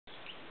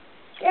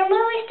You're a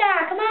movie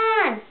star, come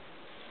on.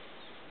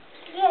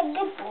 Yeah,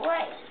 good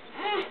boy.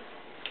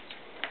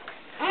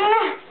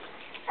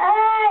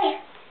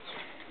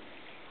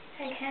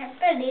 I can't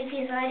believe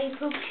he's already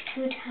pooped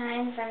 2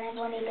 times and I've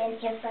only been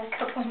here for a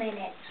couple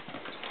minutes.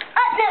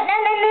 Oh,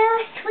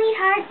 no,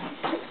 sweetheart.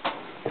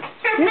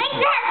 Make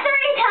that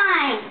 3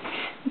 times.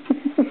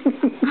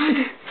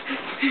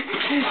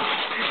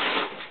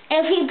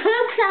 If he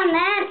poops on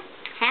that,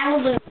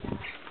 hallelujah.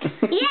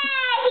 Yay,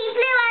 he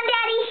flew on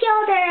Daddy's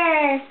shoulder.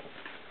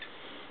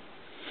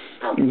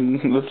 Oh.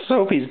 Let's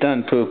hope he's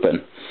done pooping.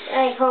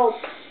 I hope.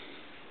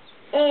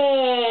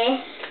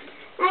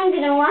 I'm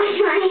gonna wash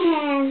my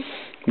hands.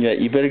 Yeah,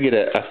 you better get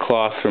a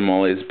cloth from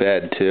Ollie's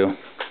bed, too.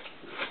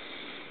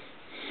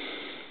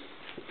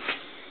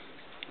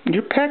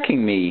 You're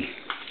pecking me.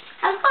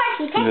 Of course,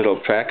 he pecks. Little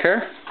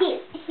pecker. He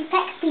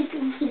pecks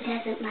people he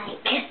doesn't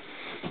like.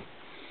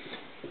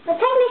 But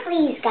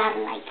technically, he's gotta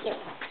like you.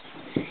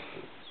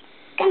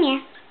 Come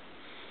here.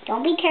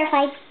 Don't be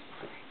terrified.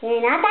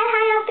 You're not that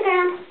high off the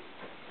ground.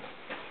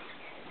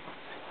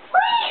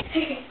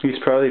 He's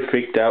probably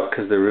freaked out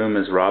because the room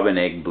is robin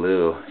egg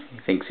blue. He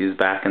thinks he's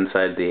back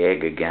inside the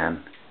egg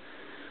again.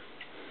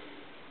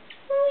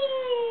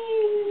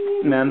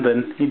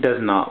 Mandolyn, he does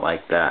not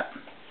like that.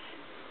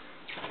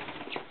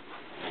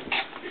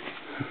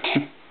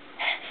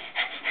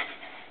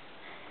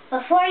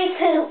 Before he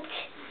pooped.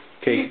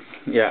 Okay,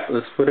 yeah,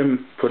 let's put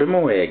him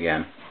away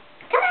again.